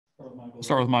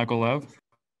Start with Michael Lev.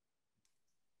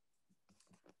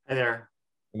 Hey there.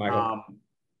 Michael.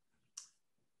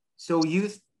 So you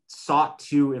sought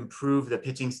to improve the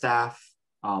pitching staff,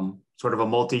 sort of a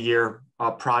multi-year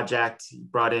project. You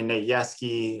brought in Nate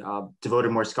Yeski,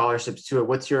 devoted more scholarships to it.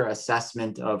 What's your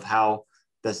assessment of how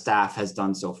the staff has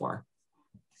done so far?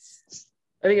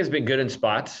 I think it's been good in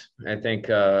spots. I think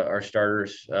our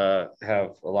starters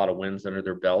have a lot of wins under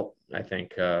their belt. I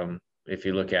think if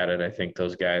you look at it, I think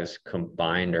those guys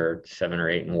combined are 7 or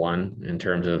 8-1 in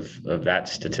terms of that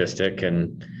statistic.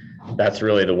 And that's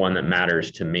really the one that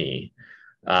matters to me.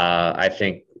 I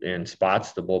think in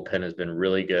spots, the bullpen has been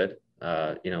really good,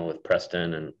 with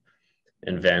Preston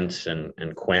and Vince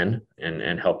and Quinn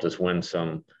and helped us win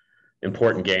some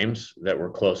important games that were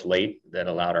close late that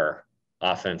allowed our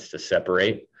offense to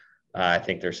separate. I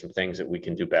think there's some things that we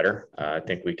can do better. I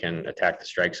think we can attack the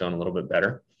strike zone a little bit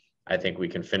better. I think we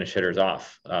can finish hitters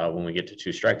off when we get to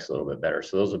 2 strikes a little bit better.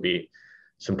 So those will be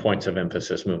some points of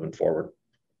emphasis moving forward.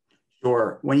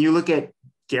 Sure. When you look at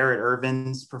Garrett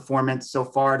Irvin's performance so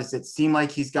far, does it seem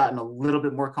like he's gotten a little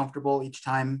bit more comfortable each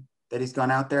time that he's gone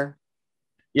out there?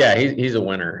 Yeah, he's a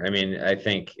winner. I mean, I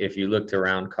think if you looked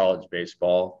around college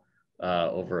baseball,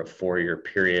 over a 4-year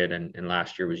period, and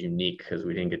last year was unique because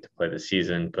we didn't get to play the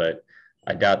season, but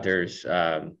I doubt there's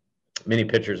many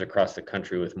pitchers across the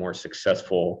country with more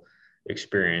successful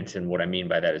experience. And what I mean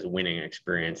by that is winning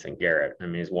experience than Garrett. I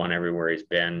mean, he's won everywhere he's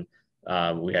been.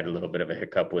 We had a little bit of a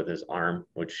hiccup with his arm,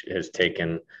 which has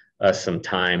taken us some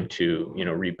time to,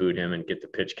 reboot him and get the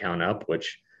pitch count up,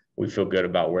 which we feel good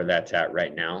about where that's at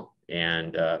right now.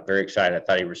 And very excited. I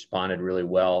thought he responded really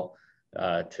well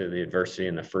to the adversity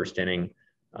in the first inning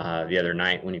the other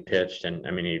night when he pitched. And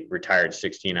I mean, he retired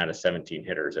 16 out of 17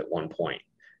 hitters at one point.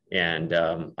 And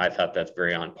I thought that's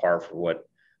very on par for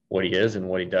what he is and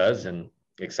what he does, and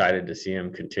excited to see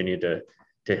him continue to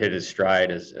hit his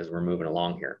stride as we're moving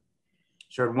along here.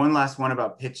 Sure. One last one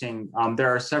about pitching.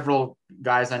 There are several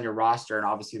guys on your roster, and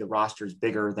obviously the roster is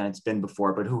bigger than it's been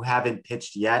before, but who haven't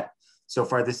pitched yet so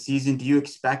far this season. Do you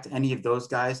expect any of those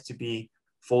guys to be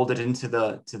folded into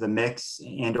the mix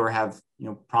and or have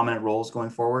prominent roles going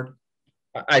forward?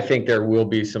 I think there will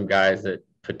be some guys that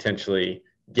potentially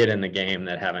get in the game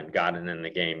that haven't gotten in the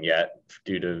game yet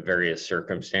due to various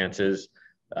circumstances.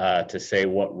 To say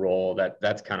what role,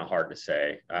 that's kind of hard to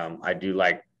say. I do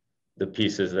like the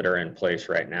pieces that are in place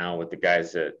right now with the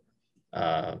guys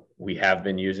that we have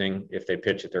been using. If they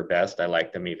pitch at their best, I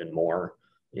like them even more.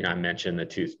 I mentioned the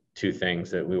two things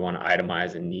that we want to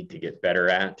itemize and need to get better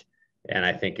at. And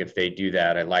I think if they do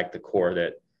that, I like the core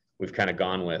that we've kind of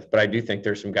gone with. But I do think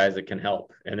there's some guys that can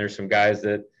help. And there's some guys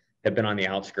that have been on the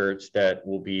outskirts that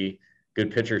will be good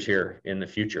pitchers here in the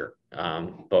future.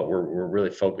 But we're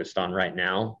really focused on right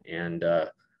now. And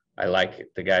I like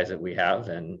the guys that we have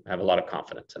and have a lot of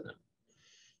confidence in them.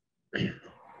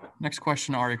 Next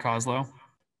question, Ari Kozlow.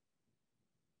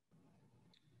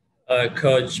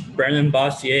 Coach, Brendan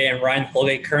Bossier and Ryan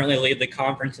Holgate currently lead the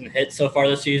conference in hits so far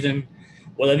this season.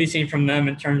 What have you seen from them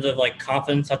in terms of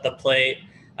confidence at the plate,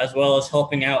 as well as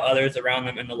helping out others around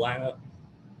them in the lineup?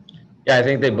 Yeah, I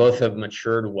think they both have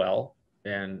matured well.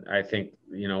 And I think,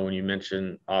 when you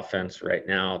mention offense right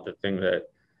now, the thing that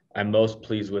I'm most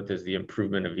pleased with is the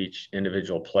improvement of each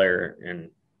individual player in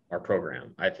our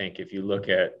program. I think if you look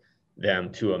at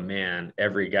them to a man,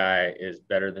 every guy is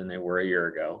better than they were a year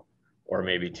ago, or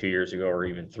maybe 2 years ago, or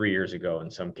even 3 years ago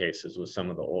in some cases with some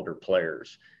of the older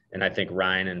players. And I think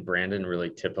Ryan and Brandon really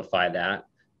typify that.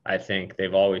 I think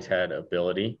they've always had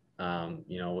ability,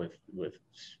 with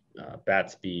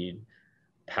bat speed,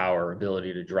 power,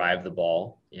 ability to drive the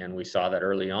ball. And we saw that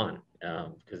early on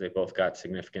because they both got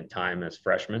significant time as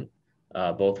freshmen.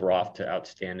 Both were off to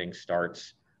outstanding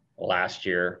starts last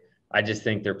year. I just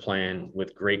think they're playing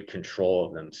with great control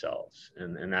of themselves.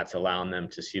 And that's allowing them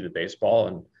to see the baseball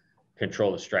and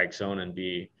control the strike zone and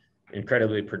be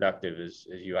incredibly productive as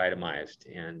you itemized.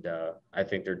 And I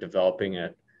think they're developing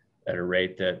at a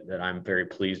rate that I'm very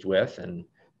pleased with. And,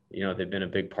 they've been a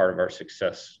big part of our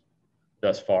success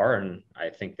thus far. And I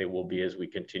think they will be as we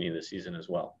continue the season as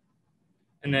well.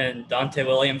 And then Dante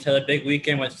Williams had a big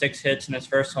weekend with 6 hits in his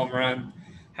first home run.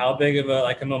 How big of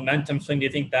a momentum swing do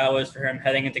you think that was for him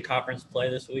heading into conference play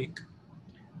this week?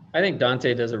 I think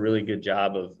Dante does a really good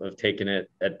job of taking it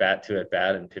at bat to at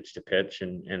bat and pitch to pitch.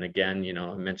 And again,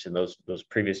 I mentioned those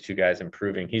previous 2 guys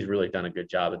improving. He's really done a good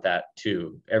job at that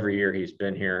too. Every year he's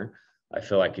been here, I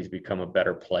feel like he's become a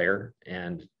better player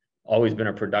and always been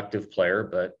a productive player,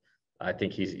 but I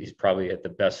think he's probably at the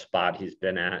best spot he's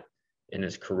been at in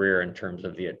his career in terms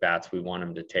of the at bats we want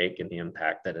him to take and the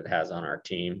impact that it has on our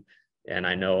team. And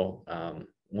I know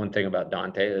one thing about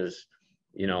Dante is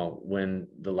when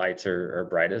the lights are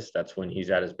brightest, that's when he's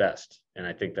at his best. And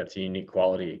I think that's a unique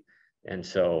quality. And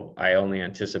so I only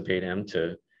anticipate him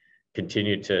to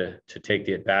continue to take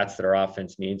the at-bats that our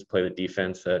offense needs, play the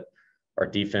defense that our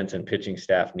defense and pitching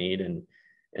staff need,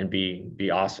 and be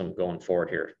awesome going forward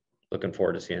here. Looking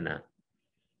forward to seeing that.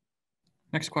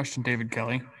 Next question, David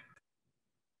Kelly.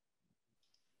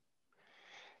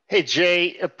 Hey,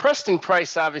 Jay, Preston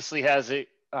Price obviously has a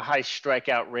high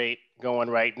strikeout rate going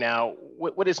right now.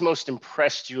 What has most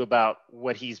impressed you about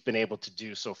what he's been able to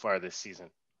do so far this season?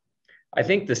 I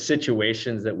think the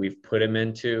situations that we've put him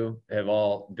into have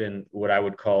all been what I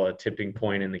would call a tipping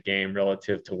point in the game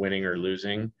relative to winning or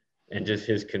losing, and just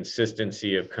his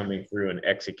consistency of coming through and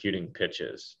executing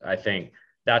pitches. I think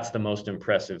that's the most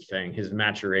impressive thing. His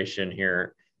maturation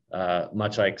here,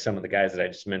 much like some of the guys that I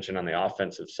just mentioned on the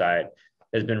offensive side,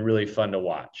 has been really fun to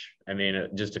watch. I mean,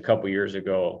 just a couple of years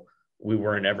ago, we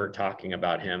weren't ever talking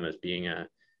about him as being an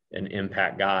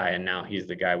impact guy, and now he's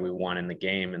the guy we want in the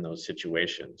game in those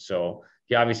situations. So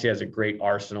he obviously has a great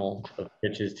arsenal of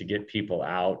pitches to get people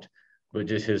out, but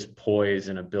just his poise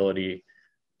and ability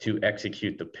to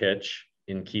execute the pitch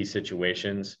in key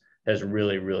situations has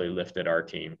really, really lifted our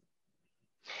team.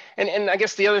 And I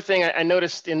guess the other thing I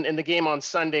noticed in the game on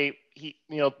Sunday,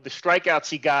 the strikeouts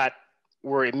he got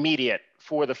were immediate.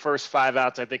 For the first 5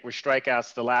 outs, I think, were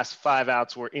strikeouts. The last 5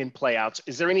 outs were in play outs.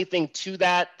 Is there anything to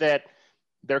that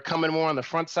they're coming more on the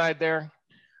front side there?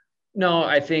 No,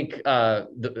 I think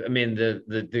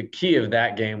the key of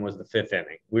that game was the 5th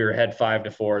inning. We were ahead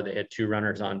 5-4. They had 2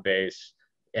 runners on base,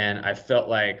 and I felt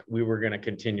like we were going to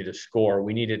continue to score.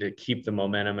 We needed to keep the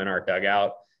momentum in our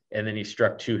dugout, and then he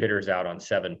struck 2 hitters out on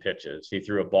 7 pitches. He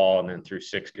threw a ball and then threw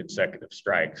 6 consecutive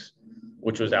strikes,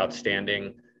 which was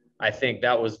outstanding. I think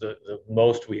that was the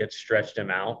most we had stretched him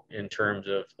out in terms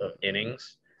of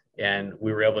innings. And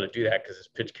we were able to do that because his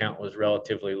pitch count was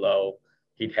relatively low.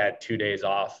 He'd had 2 days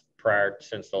off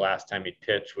since the last time he'd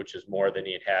pitched, which is more than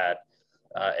he'd had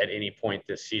at any point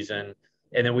this season.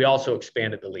 And then we also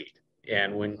expanded the lead.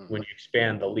 And when you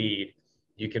expand the lead,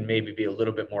 you can maybe be a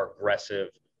little bit more aggressive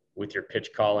with your pitch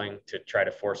calling to try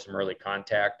to force some early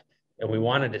contact. And we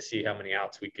wanted to see how many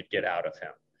outs we could get out of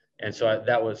him. And so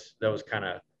that was kind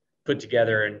of put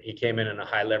together, and he came in a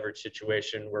high leverage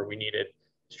situation where we needed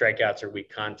strikeouts or weak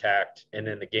contact. And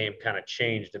then the game kind of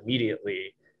changed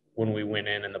immediately when we went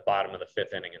in the bottom of the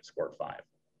 5th inning and scored 5.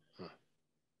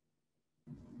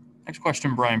 Next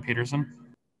question, Brian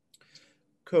Peterson.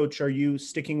 Coach, are you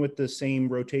sticking with the same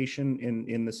rotation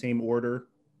in the same order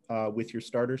with your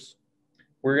starters?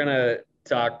 We're going to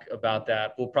talk about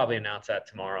that. We'll probably announce that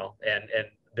tomorrow. And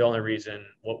the only reason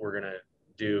what we're going to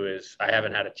do is I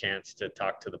haven't had a chance to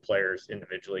talk to the players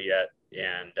individually yet.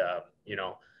 And,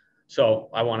 so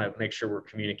I want to make sure we're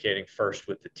communicating first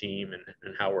with the team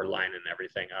and how we're lining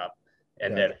everything up,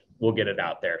 and then we'll get it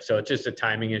out there. So it's just a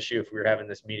timing issue. If we were having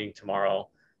this meeting tomorrow,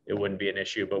 it wouldn't be an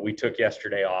issue, but we took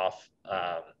yesterday off,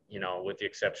 with the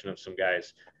exception of some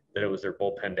guys that it was their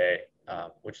bullpen day,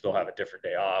 which they'll have a different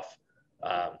day off.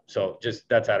 So just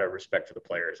that's out of respect for the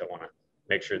players. I want to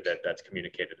make sure that that's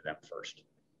communicated to them first.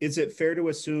 Is it fair to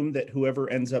assume that whoever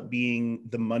ends up being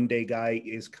the Monday guy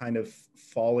is kind of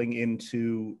falling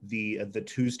into the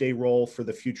Tuesday role for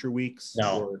the future weeks?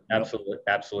 No,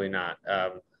 absolutely not.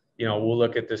 We'll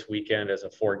look at this weekend as a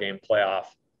 4-game playoff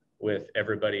with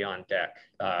everybody on deck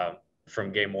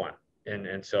from game 1.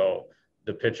 And so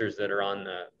the pitchers that are on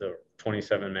the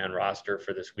 27-man roster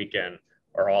for this weekend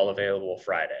are all available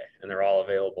Friday, and they're all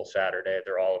available Saturday.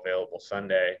 They're all available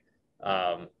Sunday.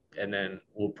 And then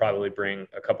we'll probably bring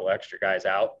a couple extra guys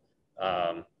out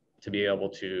to be able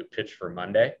to pitch for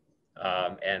Monday.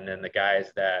 And then the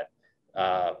guys that,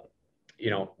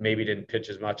 maybe didn't pitch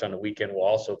as much on the weekend will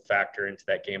also factor into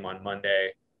that game on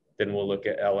Monday. Then we'll look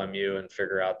at LMU and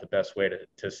figure out the best way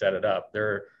to set it up.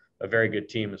 They're a very good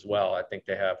team as well. I think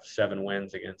they have 7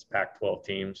 wins against Pac-12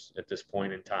 teams at this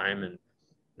point in time, and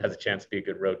has a chance to be a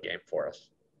good road game for us.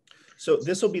 So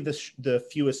this will be the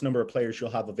fewest number of players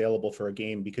you'll have available for a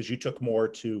game because you took more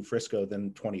to Frisco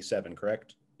than 27,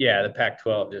 correct? Yeah, the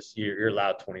Pac-12, you're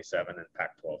allowed 27 in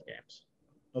Pac-12 games.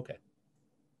 Okay.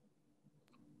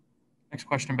 Next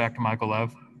question, back to Michael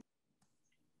Lev.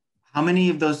 How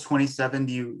many of those 27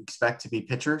 do you expect to be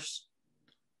pitchers?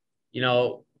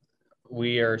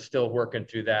 We are still working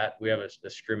through that. We have a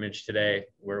scrimmage today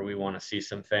where we want to see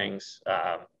some things.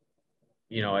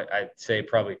 I'd say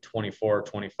probably 24,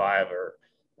 25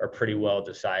 are pretty well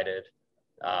decided.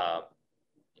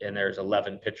 And there's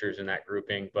 11 pitchers in that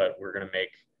grouping, but we're going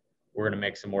to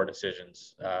make some more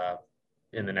decisions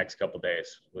in the next couple of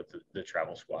days with the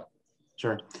travel squad.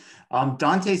 Sure.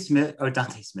 Dante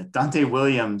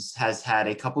Williams has had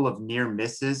a couple of near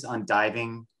misses on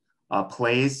diving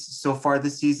plays so far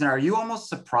this season. Are you almost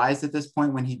surprised at this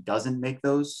point when he doesn't make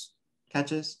those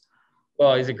catches?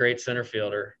 Well, he's a great center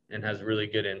fielder and has really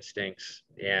good instincts.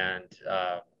 And,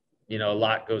 a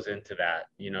lot goes into that.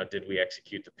 Did we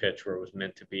execute the pitch where it was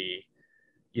meant to be,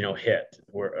 hit?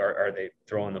 Or are they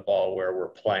throwing the ball where we're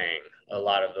playing? A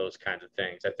lot of those kinds of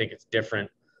things. I think it's different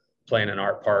playing in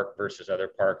our park versus other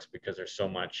parks because there's so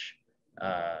much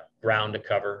ground to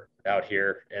cover out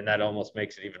here. And that almost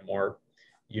makes it even more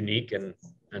unique and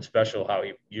special how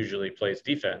he usually plays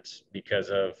defense because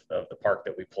of the park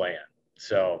that we play in.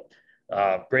 So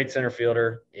great center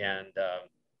fielder. And,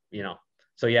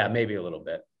 so yeah, maybe a little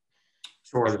bit.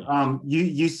 Sure.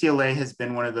 UCLA has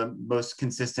been one of the most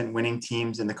consistent winning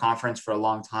teams in the conference for a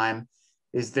long time.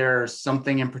 Is there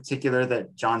something in particular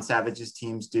that John Savage's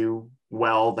teams do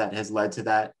well that has led to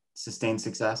that sustained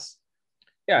success?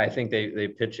 Yeah, I think they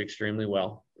pitch extremely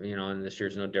well, and this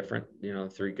year's no different.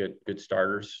 3 good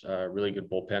starters, really good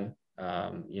bullpen,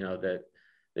 that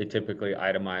they typically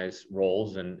itemize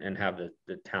roles and have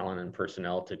the talent and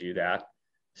personnel to do that.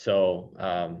 So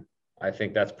I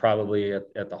think that's probably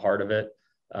at the heart of it.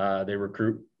 They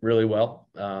recruit really well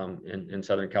in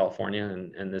Southern California,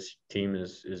 and this team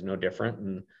is no different.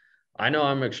 And I know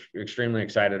I'm extremely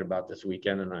excited about this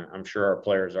weekend, and I'm sure our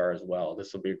players are as well.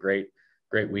 This will be a great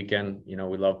weekend. We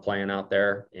love playing out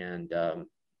there, and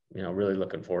really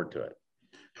looking forward to it.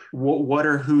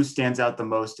 Who stands out the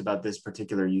most about this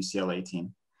particular UCLA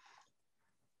team?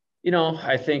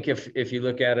 I think if you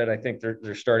look at it, I think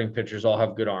their starting pitchers all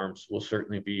have good arms, will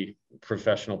certainly be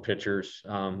professional pitchers,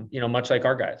 much like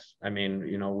our guys. I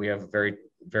mean, we have a very,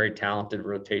 very talented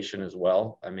rotation as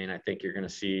well. I mean, I think you're going to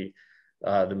see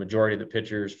the majority of the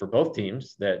pitchers for both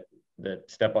teams that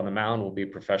step on the mound will be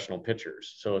professional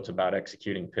pitchers. So it's about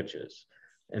executing pitches.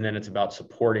 And then it's about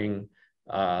supporting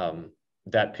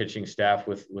that pitching staff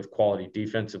with quality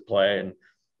defensive play.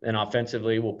 And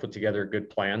offensively, we'll put together a good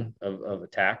plan of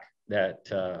attack that,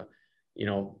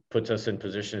 puts us in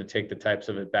position to take the types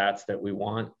of at-bats that we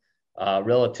want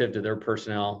relative to their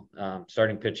personnel,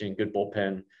 starting pitching, good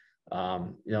bullpen,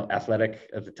 athletic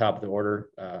at the top of the order.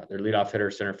 Their leadoff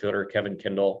hitter, center fielder, Kevin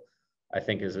Kindle, I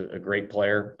think is a great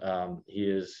player. He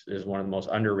is one of the most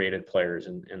underrated players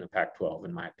in the Pac-12,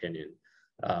 in my opinion.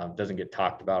 Doesn't get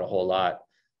talked about a whole lot.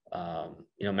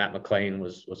 Matt McClain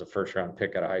was a first-round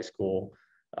pick out of high school.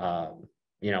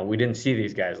 We didn't see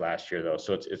these guys last year, though,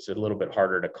 so it's a little bit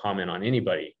harder to comment on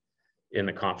anybody in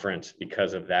the conference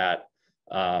because of that.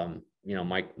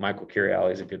 Michael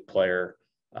Kiriali is a good player.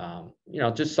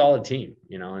 Just solid team.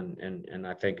 And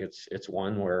I think it's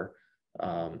one where,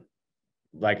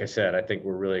 like I said, I think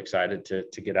we're really excited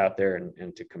to get out there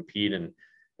and to compete and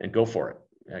go for it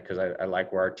because I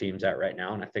like where our team's at right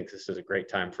now, and I think this is a great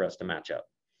time for us to match up.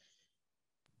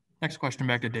 Next question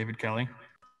back to David Kelly.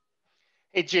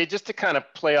 Hey, Jay, just to kind of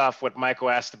play off what Michael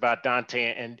asked about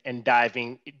Dante and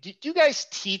diving, do you guys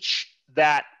teach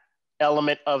that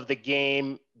element of the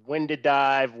game, when to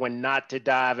dive, when not to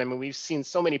dive? I mean, we've seen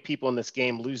so many people in this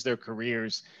game lose their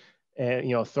careers,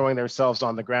 throwing themselves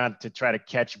on the ground to try to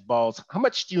catch balls. How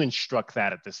much do you instruct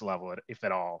that at this level, if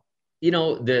at all?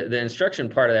 The instruction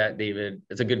part of that, David,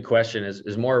 it's a good question,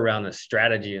 is more around the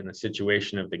strategy and the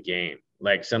situation of the game.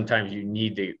 Like sometimes you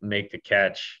need to make the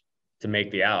catch to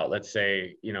make the out. Let's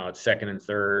say, it's second and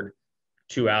third,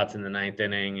 2 outs in the 9th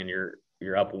inning, and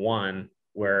you're up 1,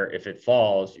 where if it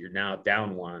falls, you're now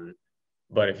down 1.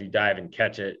 But if you dive and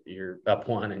catch it, you're up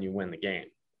 1 and you win the game.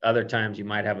 Other times you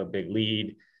might have a big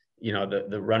lead.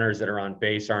 The runners that are on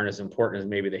base aren't as important as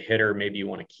maybe the hitter. Maybe you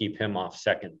want to keep him off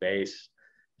second base.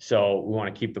 So we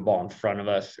want to keep the ball in front of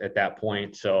us at that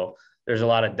point. So there's a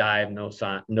lot of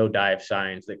no dive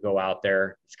signs that go out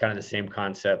there. It's kind of the same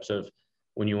concepts of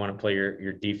when you want to play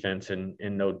your defense and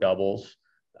no doubles.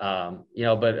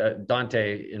 But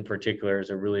Dante in particular is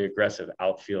a really aggressive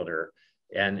outfielder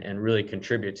and really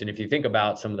contributes. And if you think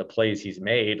about some of the plays he's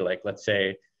made, like let's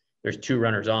say there's 2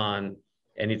 runners on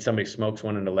and somebody smokes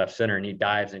one into left center and he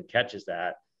dives and catches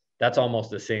that, that's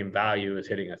almost the same value as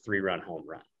hitting a 3-run home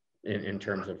run in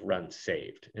terms of runs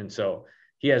saved. And so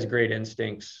he has great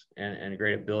instincts and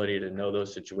great ability to know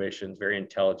those situations, very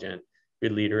intelligent,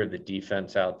 good leader of the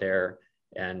defense out there.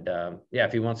 And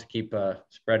if he wants to keep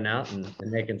spreading out and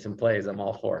making some plays, I'm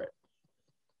all for it.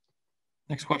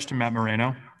 Next question, Matt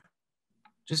Moreno.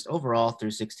 Just overall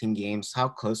through 16 games, how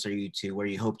close are you to where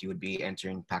you hoped you would be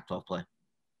entering Pac-12 play?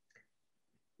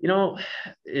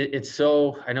 It's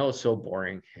so, I know it's so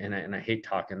boring and I hate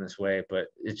talking this way, but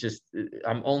it's just,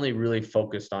 I'm only really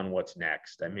focused on what's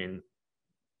next. I mean,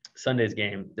 Sunday's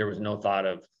game, there was no thought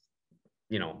of,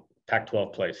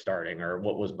 Pac-12 play starting or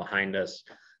what was behind us.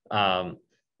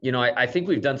 I think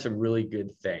we've done some really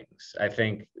good things. I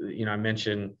think, I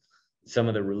mentioned some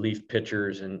of the relief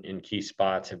pitchers in key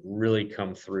spots have really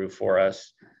come through for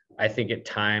us. I think at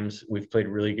times we've played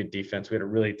really good defense. We had a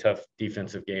really tough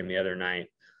defensive game the other night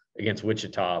against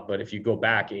Wichita, but if you go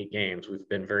back 8 games, we've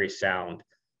been very sound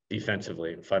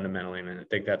defensively and fundamentally, and I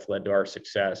think that's led to our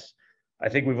success. I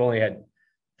think we've only had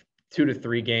 2 to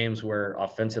 3 games where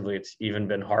offensively it's even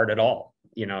been hard at all.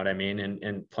 You know what I mean?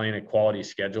 And playing a quality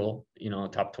schedule, a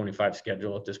top 25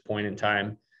 schedule at this point in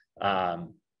time,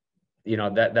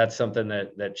 that's something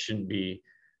that shouldn't be,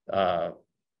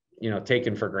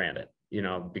 taken for granted,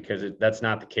 because that's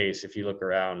not the case if you look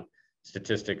around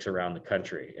statistics around the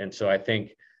country. And so I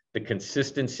think the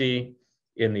consistency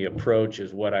in the approach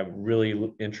is what I'm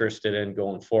really interested in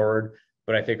going forward.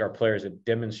 But I think our players have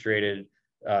demonstrated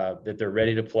that they're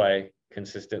ready to play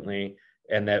consistently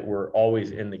and that we're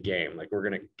always in the game. Like, we're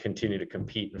going to continue to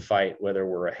compete and fight, whether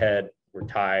we're ahead, we're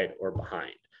tied, or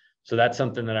behind. So that's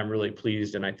something that I'm really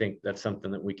pleased. And I think that's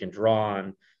something that we can draw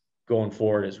on going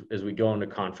forward as we go into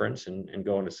conference and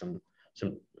go into some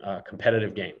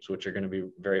competitive games, which are going to be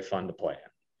very fun to play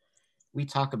in. We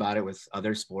talk about it with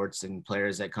other sports and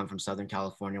players that come from Southern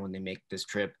California when they make this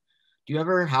trip. Do you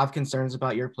ever have concerns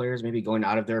about your players maybe going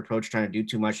out of their approach, trying to do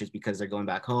too much just because they're going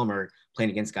back home or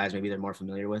playing against guys maybe they're more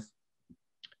familiar with?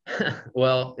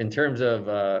 Well, in terms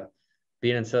of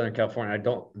being in Southern California, I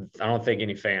don't think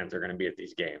any fans are going to be at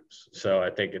these games. So I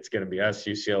think it's going to be us,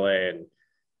 UCLA,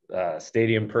 and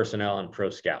stadium personnel and pro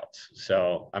scouts.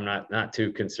 So I'm not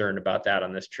too concerned about that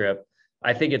on this trip.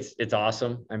 I think it's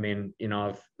awesome. I mean,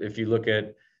 if you look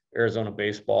at Arizona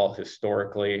baseball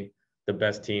historically, the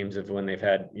best teams have when they've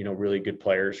had, really good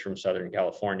players from Southern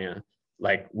California,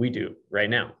 like we do right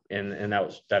now. And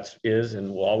that is and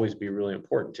will always be really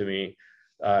important to me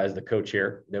as the coach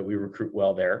here, that we recruit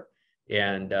well there.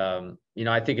 And,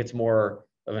 I think it's more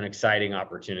of an exciting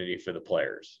opportunity for the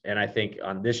players. And I think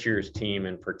on this year's team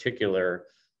in particular,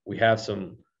 we have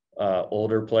some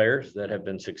older players that have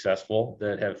been successful,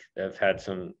 that have had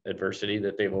some adversity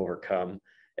that they've overcome.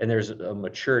 And there's a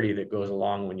maturity that goes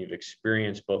along when you've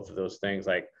experienced both of those things.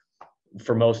 Like,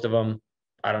 for most of them,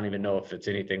 I don't even know if it's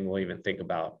anything we'll even think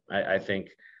about. I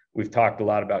think we've talked a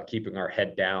lot about keeping our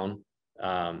head down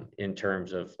in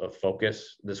terms of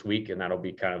focus this week. And that'll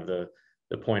be kind of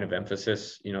the point of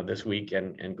emphasis, this week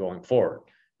and going forward,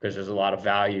 because there's a lot of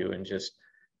value in just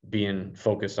being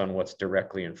focused on what's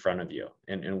directly in front of you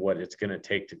and what it's going to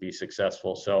take to be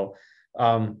successful. So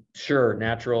sure,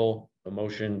 natural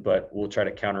emotion, but we'll try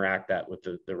to counteract that with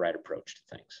the right approach to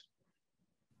things.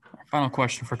 Final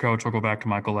question for Coach. We'll go back to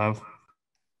Michael Lev.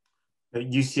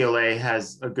 UCLA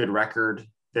has a good record.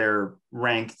 They're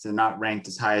ranked and not ranked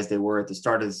as high as they were at the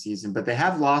start of the season, but they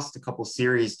have lost a couple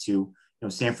series to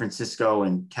San Francisco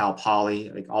and Cal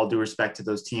Poly. Like, all due respect to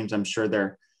those teams, I'm sure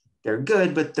they're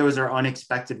good, but those are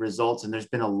unexpected results. And there's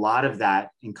been a lot of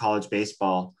that in college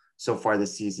baseball so far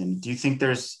this season. Do you think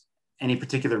there's any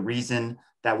particular reason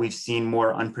that we've seen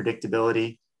more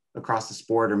unpredictability across the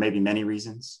sport, or maybe many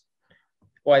reasons?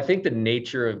 Well, I think the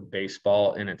nature of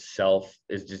baseball in itself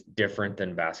is just different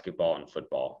than basketball and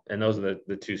football. And those are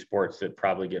the 2 sports that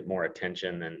probably get more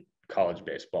attention than college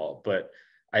baseball. But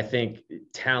I think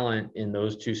talent in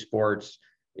those 2 sports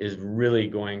is really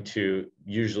going to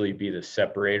usually be the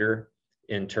separator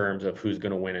in terms of who's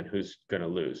going to win and who's going to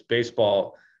lose.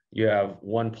 Baseball, you have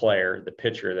one player, the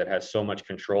pitcher, that has so much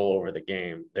control over the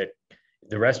game that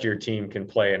the rest of your team can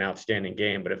play an outstanding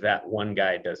game. But if that one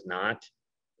guy does not,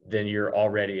 then you're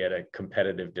already at a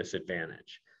competitive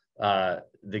disadvantage.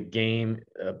 The game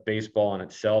of baseball in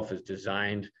itself is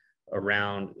designed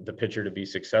around the pitcher to be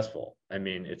successful. I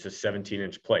mean, it's a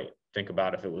 17-inch plate. Think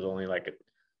about if it was only like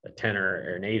a 10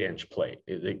 or an 8-inch plate,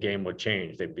 the game would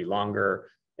change. They'd be longer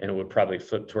and it would probably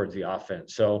flip towards the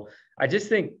offense. So I just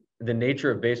think the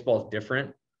nature of baseball is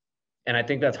different. And I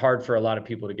think that's hard for a lot of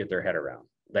people to get their head around,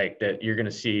 like that you're going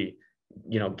to see,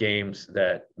 games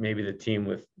that maybe the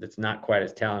team that's not quite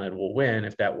as talented will win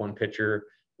if that one pitcher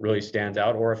really stands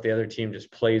out, or if the other team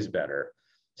just plays better.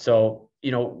 So,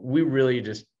 we really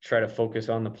just try to focus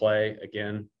on the play.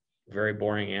 Again, very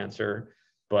boring answer,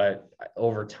 but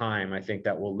over time, I think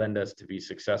that will lend us to be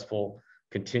successful,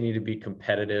 continue to be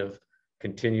competitive,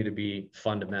 continue to be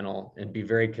fundamental, and be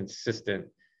very consistent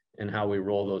in how we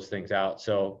roll those things out.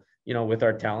 So, with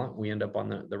our talent, we end up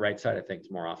on the right side of things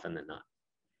more often than not.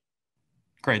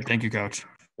 Great. Thank you, Coach.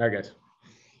 All right, guys.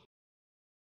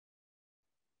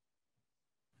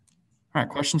 All right.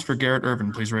 Questions for Garrett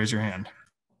Irvin, please raise your hand.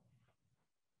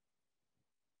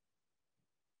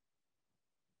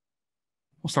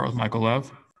 We'll start with Michael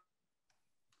Lev.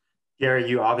 Gary,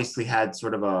 you obviously had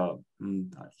sort of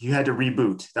you had to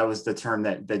reboot. That was the term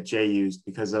that Jay used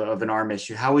because of an arm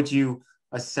issue. How would you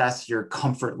assess your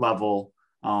comfort level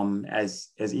as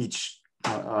each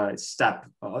step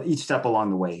along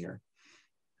the way here?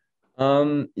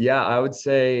 Yeah, I would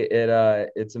say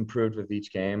it's improved with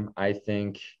each game. I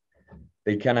think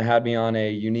they kind of had me on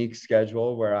a unique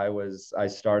schedule where I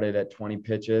started at 20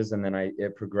 pitches and then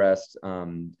it progressed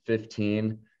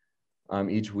 15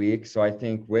 each week. So I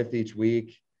think with each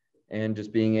week and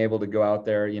just being able to go out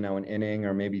there, an inning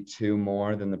or maybe two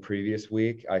more than the previous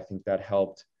week, I think that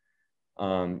helped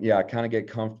kind of get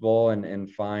comfortable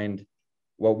and find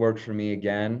what worked for me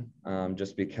again.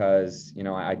 Just because,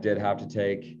 I did have to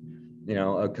take,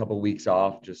 a couple weeks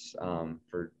off just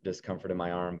for discomfort in my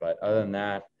arm. But other than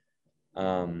that,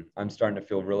 I'm starting to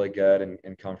feel really good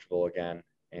and comfortable again.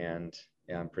 And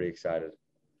yeah, I'm pretty excited.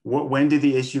 When did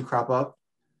the issue crop up?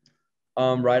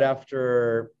 Right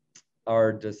after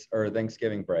our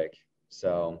Thanksgiving break.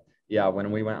 So yeah,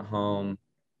 when we went home,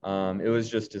 it was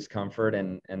just discomfort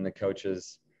and the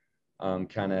coaches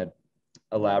kind of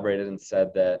elaborated and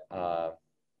said that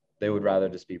they would rather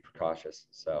just be precautious.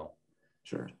 So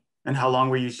sure. And how long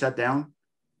were you shut down?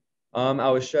 I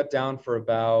was shut down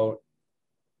for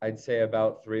I'd say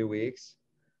about 3 weeks,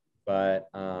 but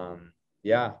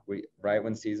right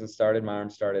when season started, my arm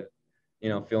started,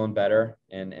 feeling better.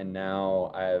 And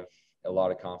now I have a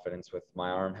lot of confidence with my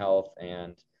arm health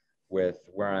and with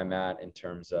where I'm at in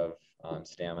terms of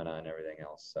stamina and everything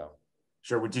else. So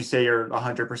sure. Would you say you're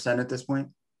 100% at this point?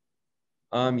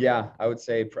 Yeah, I would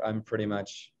say I'm pretty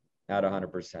much at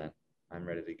 100%. I'm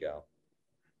ready to go.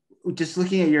 Just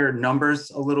looking at your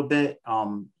numbers a little bit,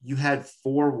 you had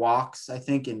 4 walks, I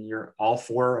think, in your all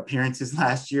 4 appearances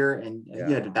last year, and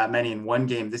you had that many in one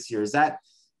game this year. Is that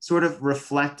sort of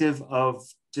reflective of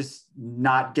just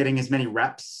not getting as many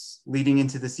reps leading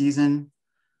into the season?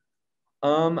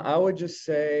 I would just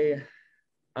say,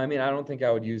 I don't think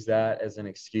I would use that as an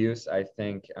excuse. I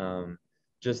think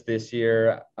just this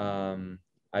year,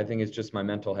 I think it's just my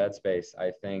mental headspace.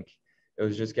 I think it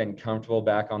was just getting comfortable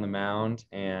back on the mound.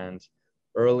 And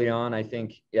early on, I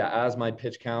think, as my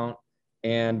pitch count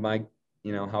and my,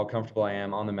 how comfortable I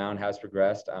am on the mound has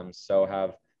progressed, I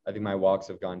think my walks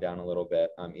have gone down a little bit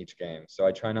each game. So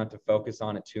I try not to focus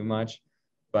on it too much,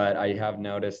 but I have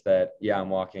noticed that, I'm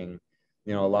walking,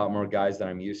 a lot more guys than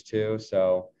I'm used to.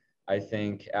 So I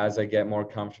think as I get more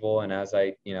comfortable and as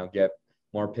I, get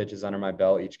more pitches under my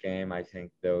belt each game, I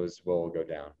think those will go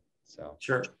down. So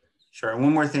Sure. And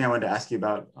one more thing I wanted to ask you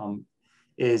about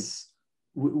is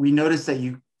we noticed that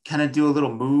you kind of do a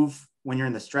little move when you're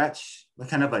in the stretch, like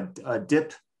kind of a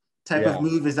dip type of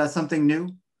move. Is that something new?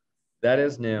 That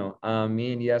is new.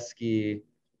 Me and Yeski,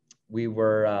 we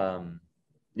were,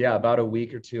 about a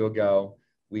week or two ago,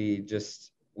 we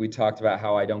talked about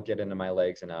how I don't get into my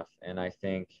legs enough. And I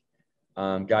think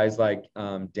guys like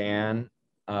Daniel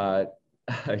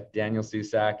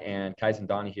Susak and Kyson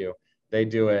Donahue, they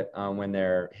do it when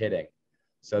they're hitting.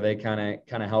 So they kind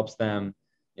of helps them,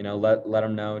 let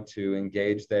them know to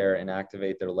engage there and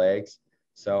activate their legs.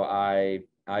 So I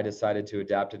decided to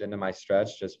adapt it into my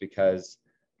stretch just because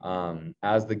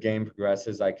as the game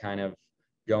progresses, I kind of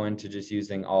go into just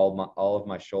using all of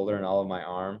my shoulder and all of my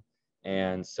arm.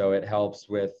 And so it helps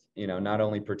with, not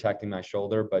only protecting my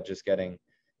shoulder, but just getting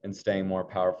and staying more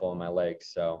powerful in my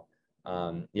legs. So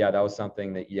that was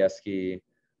something that Yeski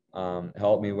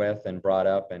helped me with and brought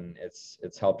up, and it's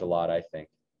helped a lot, I think.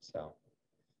 So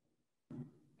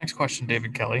next question,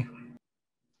 David Kelly.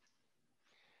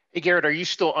 Hey Garrett, are you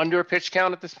still under a pitch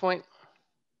count at this point?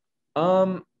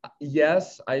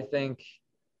 Yes, I think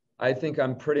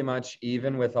I'm pretty much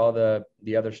even with all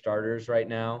the other starters right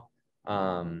now.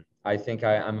 I think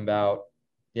I'm about,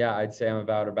 I'd say I'm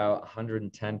about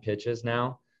 110 pitches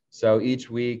now. So each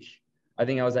week, I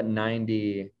think I was at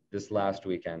 90 this last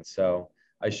weekend. So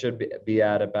I should be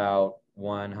at about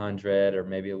 100 or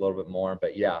maybe a little bit more,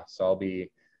 but so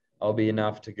I'll be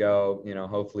enough to go,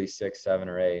 hopefully 6, 7,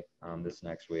 or 8 this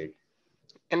next week.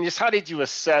 And just how did you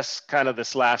assess kind of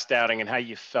this last outing and how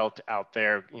you felt out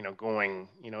there, going,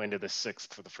 into the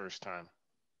 6th for the first time?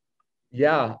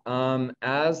 Yeah.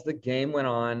 As the game went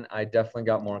on, I definitely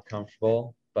got more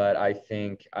comfortable, but I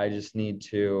think I just need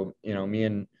to, me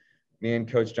and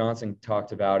Coach Johnson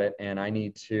talked about it, and I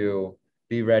need to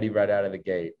be ready right out of the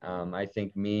gate. I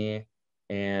think me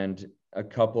and a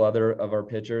couple other of our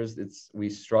pitchers, we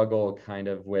struggle kind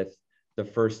of with the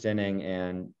first inning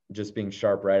and just being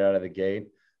sharp right out of the gate.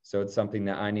 So it's something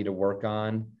that I need to work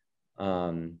on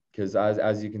because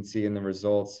as you can see in the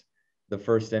results, the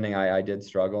first inning I did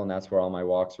struggle, and that's where all my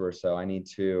walks were. So I need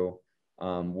to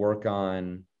work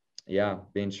on,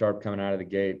 being sharp coming out of the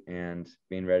gate and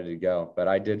being ready to go. But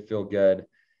I did feel good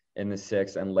in the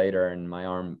 6th and later, and my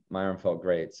arm felt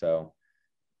great. So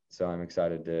I'm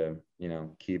excited to,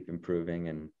 keep improving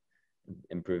and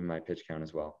improving my pitch count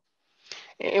as well.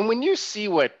 And when you see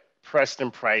what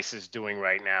Preston Price is doing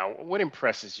right now, what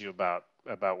impresses you about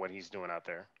what he's doing out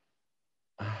there?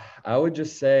 I would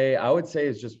say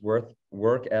it's just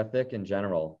work ethic in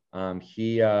general.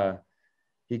 He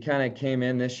kind of came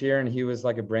in this year and he was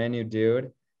like a brand new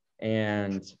dude,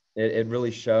 and it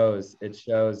really shows. It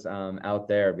shows out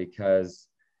there, because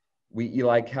you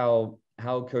like how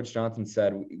Coach Johnson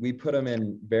said, we put him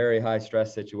in very high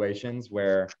stress situations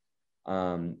where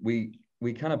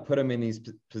we kind of put him in these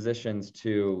positions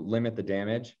to limit the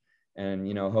damage,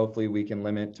 and hopefully we can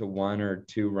limit to 1 or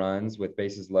 2 runs with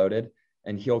bases loaded,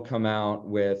 and he'll come out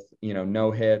with no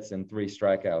hits and 3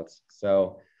 strikeouts.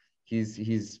 So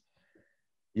he's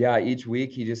each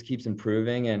week he just keeps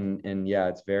improving, and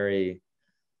it's very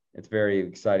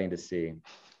exciting to see.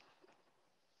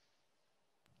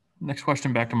 Next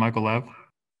question back to Michael Lev.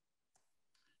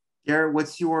 Garrett,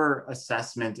 what's your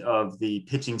assessment of the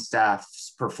pitching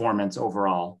staff's performance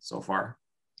overall so far?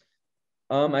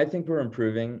 I think we're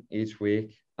improving each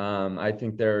week. I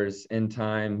think there's in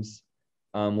times,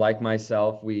 like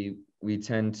myself, we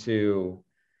tend to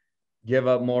give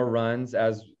up more runs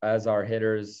as our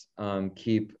hitters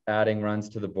keep adding runs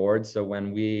to the board. So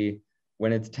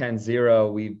when it's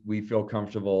 10-0, we feel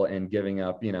comfortable in giving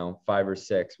up, 5 or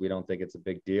 6. We don't think it's a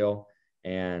big deal.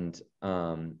 And,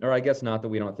 or I guess not that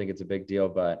we don't think it's a big deal,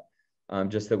 but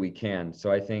just that we can.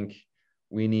 So I think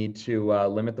we need to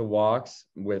limit the walks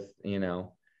with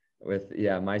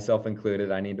myself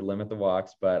included. I need to limit the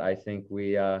walks, but I think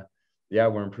we're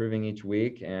improving each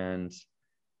week, and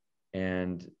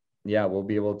we'll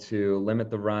be able to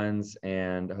limit the runs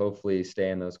and hopefully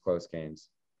stay in those close games.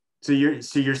 So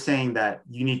you're saying that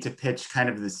you need to pitch kind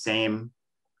of the same,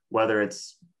 whether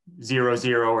it's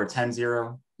 0-0 or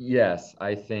 10-0? Yes,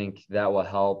 I think that will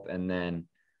help. And then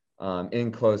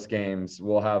in close games,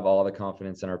 we'll have all the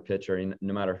confidence in our pitcher,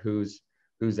 no matter who's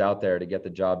out there, to get the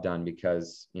job done,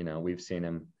 because, we've seen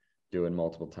him do it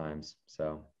multiple times.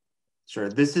 So. Sure.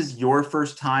 This is your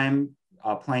first time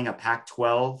playing a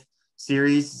Pac-12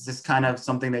 series. Is this kind of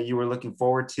something that you were looking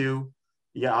forward to?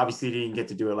 Yeah, obviously you didn't get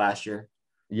to do it last year.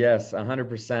 Yes,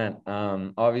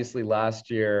 100%. Obviously last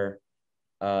year,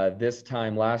 this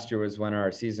time last year was when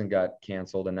our season got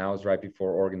canceled, and that was right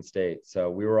before Oregon State. So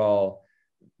we were all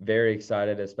very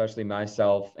excited, especially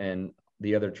myself and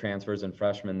the other transfers and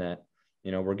freshmen, that,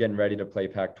 we're getting ready to play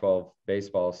Pac-12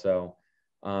 baseball. So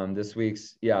this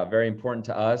week's, very important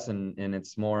to us. And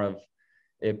it's more of,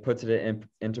 it puts it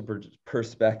into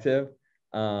perspective,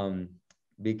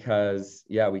 because,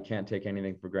 we can't take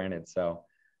anything for granted. So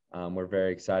we're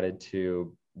very excited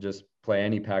to just play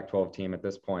any Pac-12 team at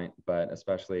this point, but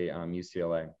especially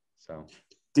UCLA. So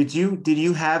did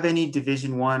you have any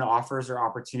Division I offers or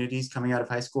opportunities coming out of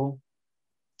high school?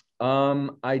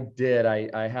 I did.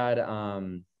 I had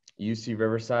UC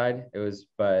Riverside.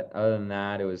 But other than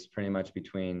that, it was pretty much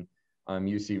between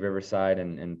UC Riverside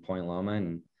and Point Loma,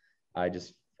 and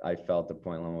I felt that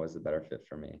Point Loma was the better fit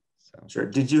for me. So sure.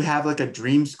 Did you have like a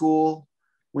dream school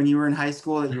when you were in high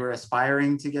school that you were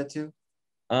aspiring to get to?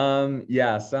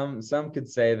 Some could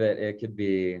say that it could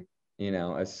be,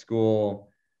 a school.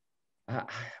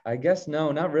 I guess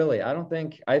no, not really.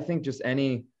 I think just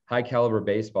any high caliber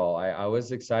baseball. I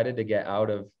was excited to get out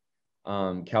of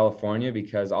California,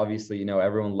 because obviously,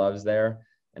 everyone loves there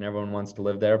and everyone wants to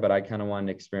live there, but I kind of wanted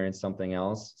to experience something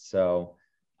else. So,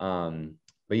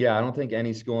 but I don't think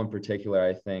any school in particular.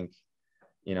 I think,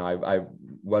 I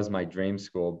was my dream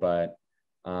school, but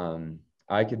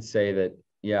I could say that,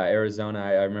 Arizona,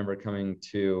 I remember coming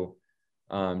to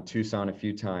Tucson a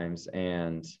few times,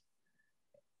 and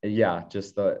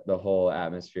just the whole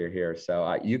atmosphere here.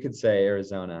 So you could say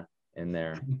Arizona in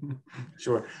there.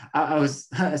 Sure. I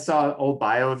saw an old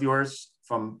bio of yours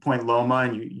from Point Loma,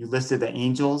 and you listed the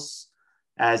Angels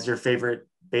as your favorite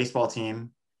baseball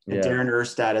team, and Darren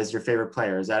Erstad as your favorite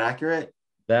player. Is that accurate?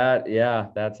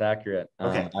 That's accurate.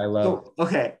 Okay.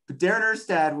 But Darren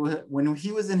Erstad, when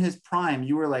he was in his prime,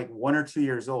 you were like 1 or 2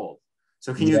 years old.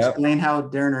 So can you explain how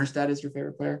Darren Erstad is your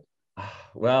favorite player?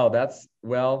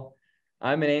 Well,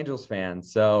 I'm an Angels fan.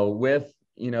 So with,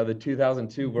 the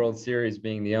 2002 World Series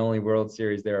being the only World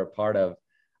Series they were a part of,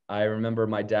 I remember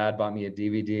my dad bought me a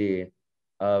DVD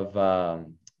of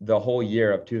the whole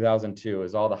year of 2002. It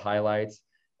was all the highlights.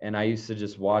 And I used to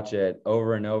just watch it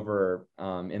over and over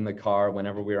in the car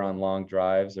whenever we were on long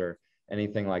drives or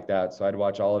anything like that. So I'd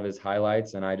watch all of his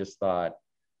highlights, and I just thought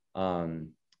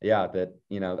yeah, that,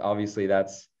 obviously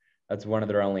that's one of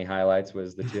their only highlights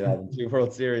was the 2002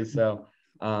 World Series. So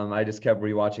I just kept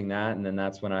rewatching that. And then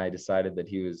that's when I decided that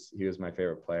he was my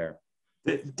favorite player.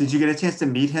 Did you get a chance to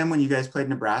meet him when you guys played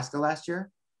Nebraska last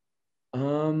year?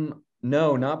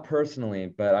 No, not personally,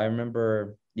 but I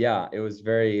remember, yeah, it was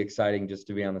very exciting just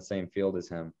to be on the same field as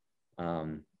him,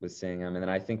 with seeing him. And then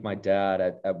I think my dad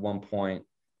at one point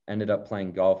ended up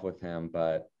playing golf with him,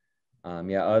 but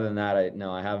yeah, other than that,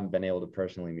 I haven't been able to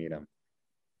personally meet him.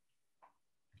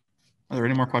 Are there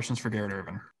any more questions for Garrett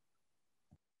Irvin?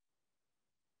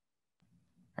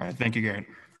 All right. Thank you, Garrett.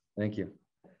 Thank you.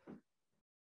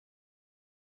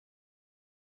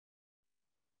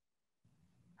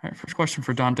 All right. First question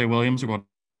for Dante Williams. We'll go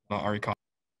to Ari Cobb.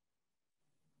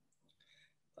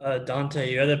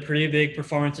 Dante, you had a pretty big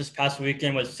performance this past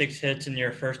weekend with 6 hits and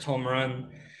your first home run.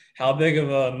 How big of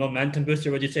a momentum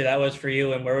booster would you say that was for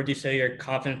you? And where would you say your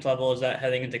confidence level is at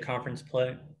heading into conference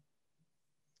play?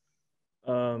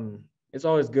 It's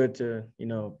always good to,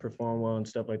 perform well and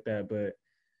stuff like that. But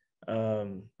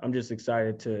I'm just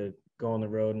excited to go on the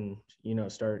road and,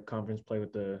 start conference play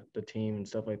with the team and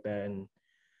stuff like that.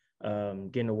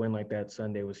 And getting a win like that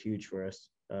Sunday was huge for us.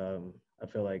 I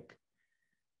feel like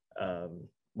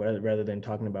rather than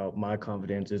talking about my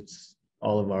confidence, it's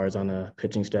all of ours on the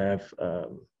pitching staff,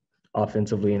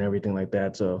 offensively and everything like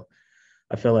that. So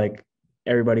I feel like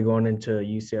everybody going into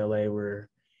UCLA, where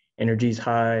energy's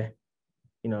high,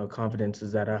 confidence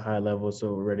is at a high level,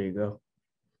 so we're ready to go.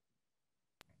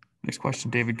 Next question,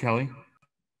 David Kelly.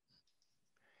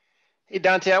 Hey,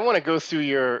 Dante, I want to go through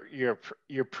your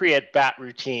pre-at-bat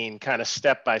routine kind of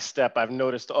step by step. I've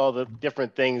noticed all the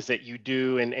different things that you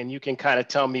do, and you can kind of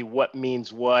tell me what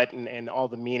means what and all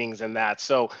the meanings in that.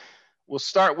 So we'll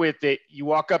start with it. You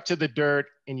walk up to the dirt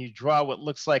and you draw what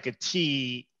looks like a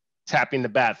T, tapping the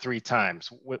bat 3 times.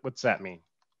 What's that mean?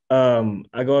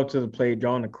 I go up to the plate,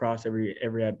 drawing a cross every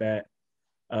at-bat.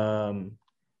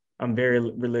 I'm very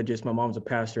religious. My mom's a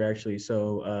pastor, actually,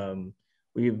 so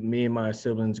me and my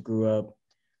siblings grew up,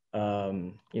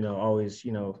 always,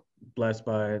 blessed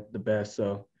by the best.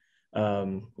 So, I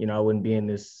wouldn't be in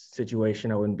this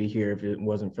situation. I wouldn't be here if it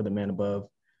wasn't for the man above.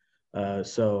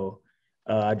 So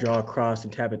I draw a cross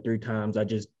and tap it 3 times. I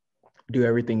just do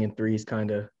everything in threes,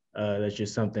 kind of. That's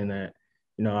just something that,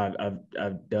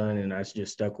 I've done, and I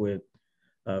just stuck with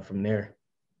from there.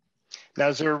 Now,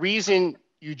 is there a reason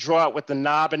you draw it with the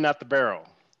knob and not the barrel?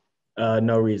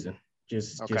 No reason.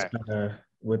 Just Okay. kind of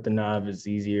with the knob is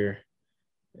easier.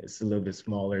 It's a little bit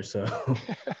smaller, so.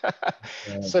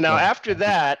 So now after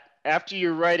that, after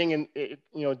you're writing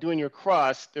and doing your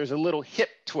cross, there's a little hip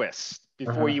twist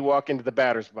before you walk into the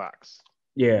batter's box.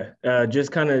 Yeah,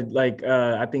 just kind of like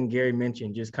I think Gary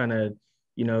mentioned, just kind of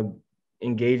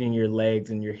engaging your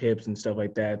legs and your hips and stuff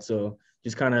like that. So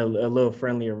just kind of a little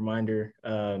friendly reminder.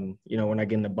 When I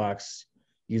get in the box,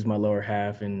 use my lower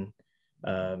half and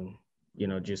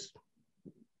just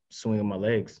swinging my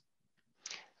legs.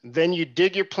 Then you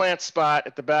dig your plant spot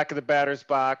at the back of the batter's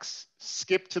box,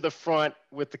 skip to the front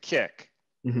with the kick.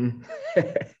 Mm-hmm.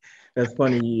 That's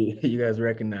funny. You guys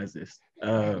recognize this.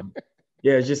 Yeah,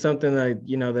 it's just something like,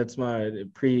 that's my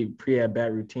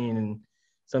pre-at-bat routine, and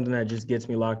something that just gets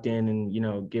me locked in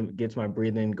and, gets my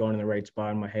breathing going in the right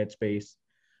spot in my headspace,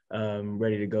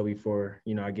 ready to go before,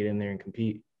 I get in there and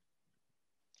compete.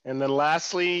 And then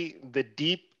lastly, the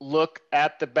deep look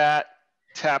at the bat,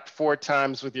 tap 4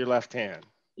 times with your left hand.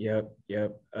 Yep.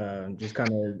 Just kind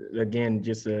of, again,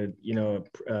 just a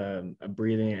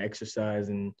breathing exercise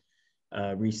and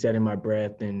resetting my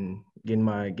breath and getting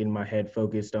my head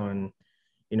focused on,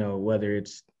 whether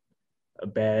it's a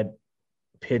bad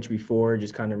pitch before,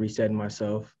 just kind of resetting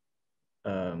myself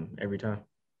every time.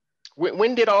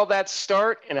 When did all that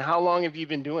start, and how long have you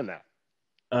been doing that?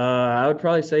 I would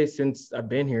probably say since I've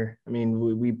been here. I mean,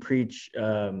 we preach,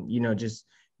 just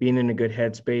being in a good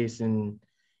headspace and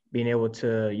being able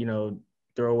to,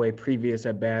 throw away previous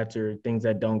at bats or things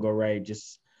that don't go right,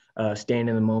 just staying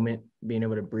in the moment, being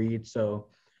able to breathe. So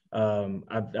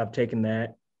I've taken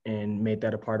that and made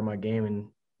that a part of my game.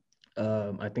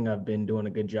 And I think I've been doing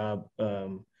a good job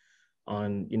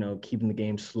on, keeping the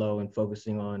game slow and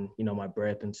focusing on, my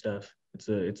breath and stuff.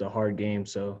 It's a hard game.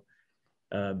 So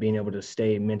being able to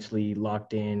stay mentally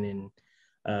locked in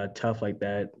and tough like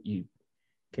that, you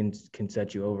can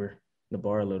set you over the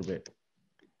bar a little bit.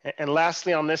 And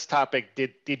lastly, on this topic,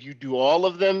 did you do all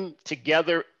of them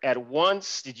together at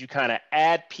once? Did you kind of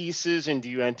add pieces, and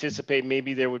do you anticipate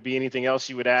maybe there would be anything else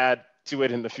you would add to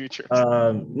it in the future?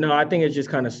 No, I think it's just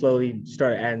kind of slowly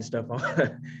started adding stuff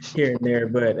on here and there,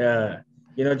 but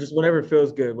just whatever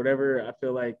feels good, whatever I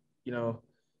feel like,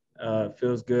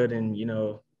 feels good. And,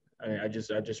 I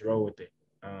just roll with it.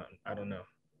 I don't know.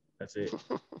 That's it.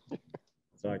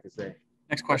 That's all I can say.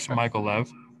 Next question, Michael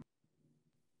Lev.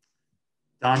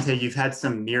 Dante, you've had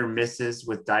some near misses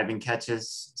with diving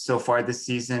catches so far this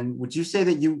season. Would you say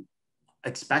that you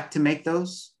expect to make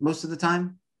those most of the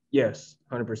time? Yes,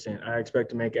 100%. I expect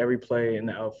to make every play in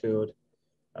the outfield.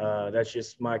 That's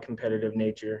just my competitive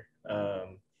nature.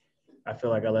 I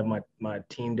feel like I let my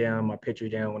team down, my pitcher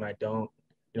down when I don't,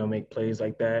 make plays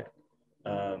like that.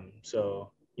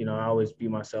 So, I always beat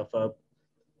myself up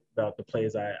about the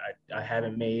plays I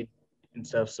haven't made and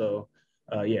stuff. So,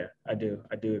 yeah, I do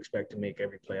expect to make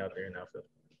every play out there in outfield.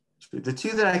 The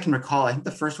two that I can recall, I think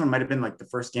the first one might have been like the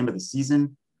first game of the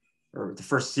season or the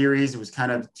first series. It was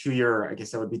kind of I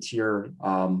guess that would be to your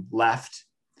left.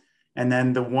 And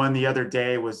then the one the other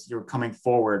day was you're coming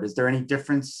forward. Is there any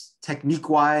difference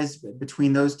technique-wise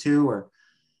between those two, or?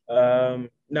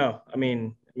 No, I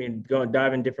mean,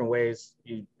 dive in different ways.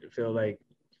 You feel like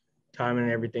timing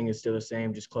and everything is still the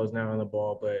same, just closing out on the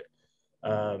ball. But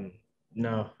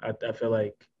no, I feel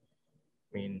like,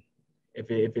 if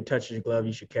it touches your glove,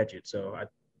 you should catch it. So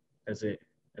that's it.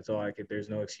 That's all I could. There's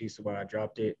no excuse why I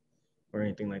dropped it or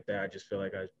anything like that. I just feel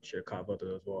like I should have caught both of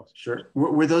those balls. Sure.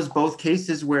 Were those both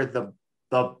cases where the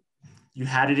you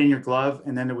had it in your glove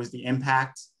and then it was the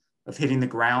impact of hitting the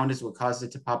ground is what caused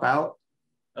it to pop out?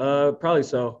 Probably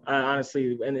so. I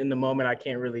honestly, in the moment, I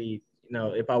can't really,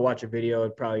 if I watch a video,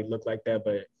 it probably look like that.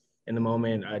 But in the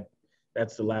moment,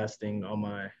 that's the last thing on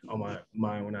my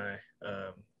mind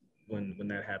when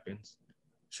that happens.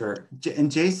 Sure.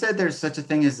 And Jay said there's such a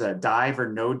thing as a dive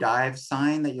or no dive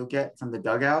sign that you'll get from the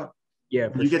dugout. Yeah.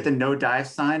 When you get the no dive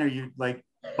sign, are you like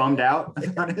bummed out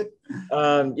about it?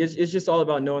 It's just all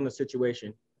about knowing the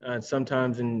situation.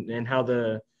 Sometimes and how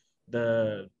the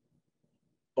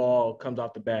ball comes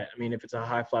off the bat. If it's a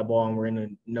high fly ball and we're in a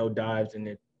no dives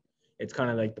and it's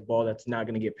kind of like the ball that's not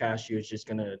going to get past you, it's just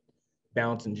going to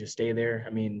bounce and just stay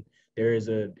there. There is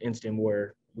an instant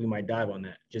where we might dive on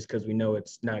that just because we know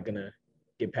it's not going to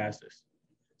get past us.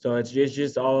 So it's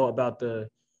just all about the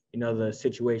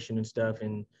situation and stuff.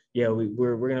 And yeah,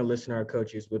 we're going to listen to our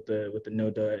coaches with the no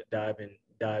dive and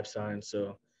dive signs.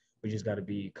 So we just got to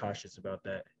be cautious about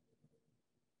that.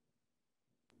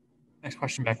 Next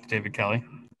question back to David Kelly.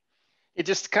 It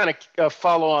just kind of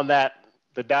follow on that,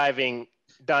 the diving.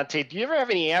 Dante, do you ever have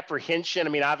any apprehension?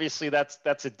 Obviously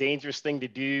that's a dangerous thing to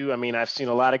do. I've seen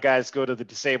a lot of guys go to the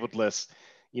disabled list,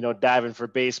 diving for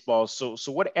baseball. So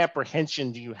what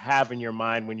apprehension do you have in your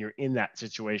mind when you're in that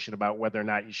situation about whether or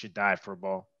not you should dive for a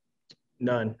ball?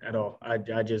 None at all.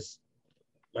 I just,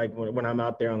 like when I'm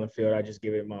out there on the field, I just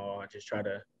give it my all. I just try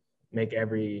to make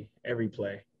every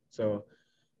play. So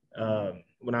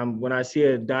when I see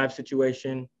a dive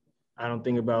situation, I don't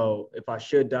think about if I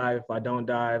should dive, if I don't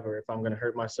dive, or if I'm going to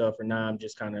hurt myself or not. I'm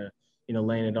just kind of,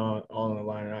 laying it all on the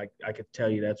line. And I could tell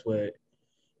you that's what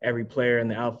every player in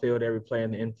the outfield, every player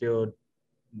in the infield,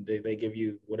 they give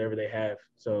you whatever they have.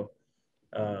 So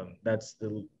that's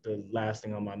the last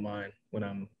thing on my mind when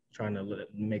I'm trying to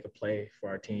make a play for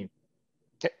our team.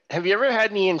 Have you ever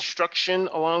had any instruction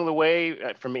along the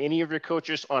way from any of your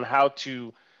coaches on how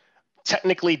to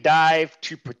technically dive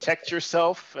to protect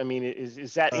yourself?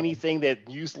 Is that anything that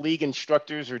youth league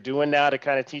instructors are doing now to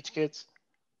kind of teach kids?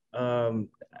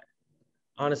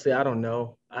 Honestly, I don't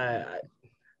know. I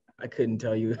couldn't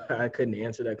tell you. I couldn't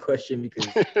answer that question because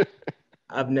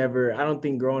I don't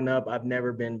think growing up, I've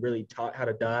never been really taught how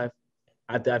to dive.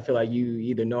 I feel like you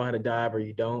either know how to dive or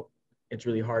you don't. It's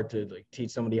really hard to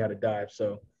teach somebody how to dive.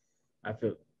 So I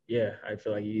feel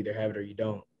like you either have it or you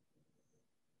don't.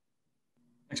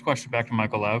 Next question back to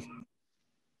Michael Lev.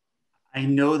 I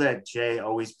know that Jay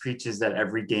always preaches that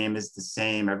every game is the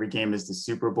same, every game is the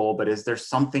Super Bowl, but is there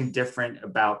something different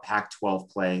about Pac-12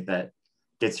 play that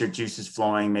gets your juices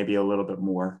flowing maybe a little bit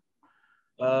more?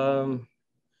 I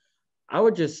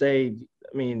would just say,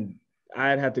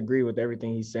 I'd have to agree with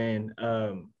everything he's saying.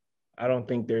 I don't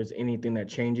think there's anything that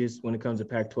changes when it comes to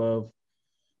Pac-12.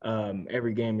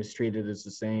 Every game is treated as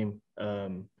the same.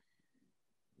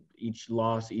 Each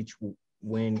loss, each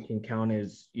win can count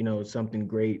as, something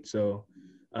great. So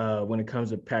when it comes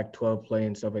to Pac-12 play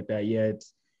and stuff like that, yeah,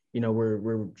 it's,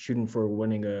 we're shooting for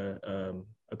winning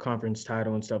a conference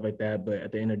title and stuff like that. But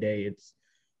at the end of the day, it's,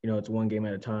 it's one game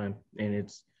at a time, and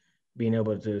it's being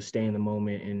able to stay in the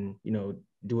moment and,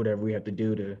 do whatever we have to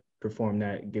do to perform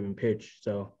that given pitch.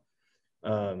 So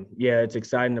yeah, it's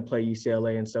exciting to play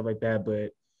UCLA and stuff like that, but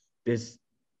this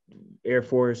Air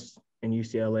Force and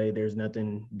UCLA, there's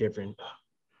nothing different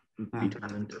between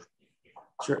them.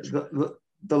 Sure.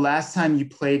 The last time you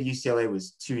played UCLA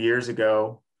was 2 years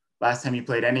ago. last time you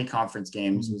played any conference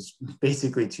games was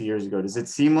basically 2 years ago. Does it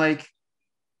seem like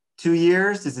 2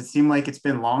 years? Does it seem like it's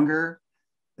been longer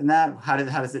than that? How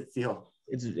does it feel?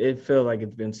 It feels like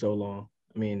it's been so long.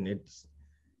 I mean, it's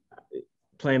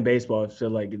playing baseball. It feel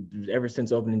like ever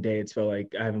since opening day, it's felt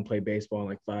like I haven't played baseball in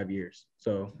like 5 years.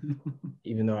 So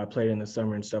even though I played in the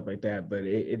summer and stuff like that, but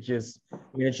it's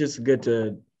just good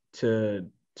to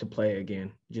play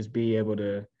again. Just be able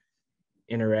to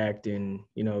interact and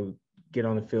get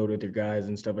on the field with your guys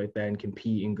and stuff like that, and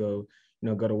compete and go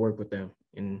to work with them,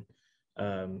 and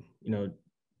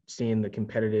seeing the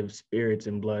competitive spirits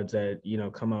and bloods that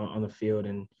come out on the field,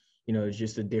 and it's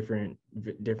just a different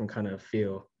kind of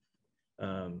feel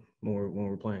when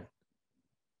we're playing.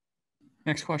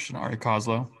 Next question, Ari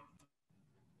Kozlow.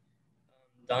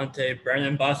 Dante,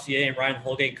 Brandon Bossier, and Ryan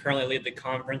Holgate currently lead the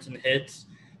conference in hits.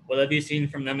 What have you seen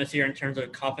from them this year in terms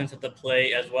of confidence at the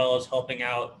plate, as well as helping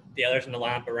out the others in the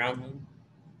lineup around them?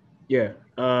 Yeah,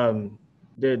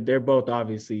 they're both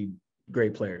obviously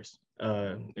great players.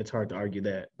 It's hard to argue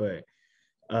that, but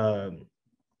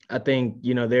I think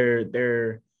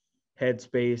their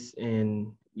headspace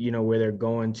and where they're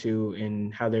going to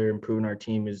and how they're improving our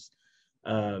team is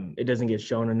it doesn't get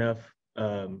shown enough.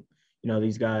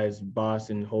 These guys, Boss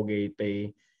and Holgate,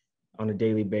 they on a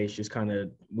daily basis just kind of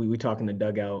we talk in the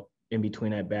dugout in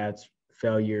between at bats,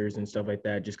 failures and stuff like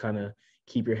that. Just kind of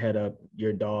keep your head up,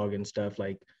 your dog and stuff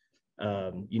like.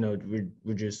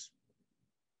 We're just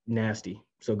nasty.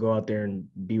 So go out there and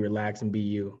be relaxed and be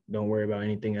you. Don't worry about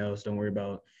anything else. Don't worry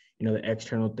about the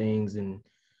external things and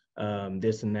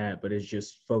this and that. But it's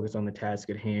just focus on the task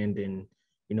at hand and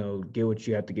get what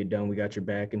you have to get done. We got your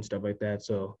back and stuff like that.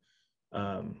 So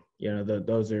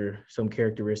those are some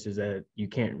characteristics that you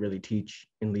can't really teach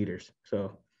in leaders.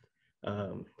 So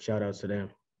shout outs to them.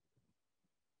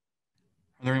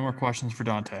 Are there any more questions for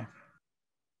Dante?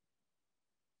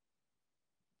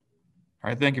 All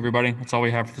right, thank you, everybody. That's all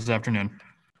we have for this afternoon.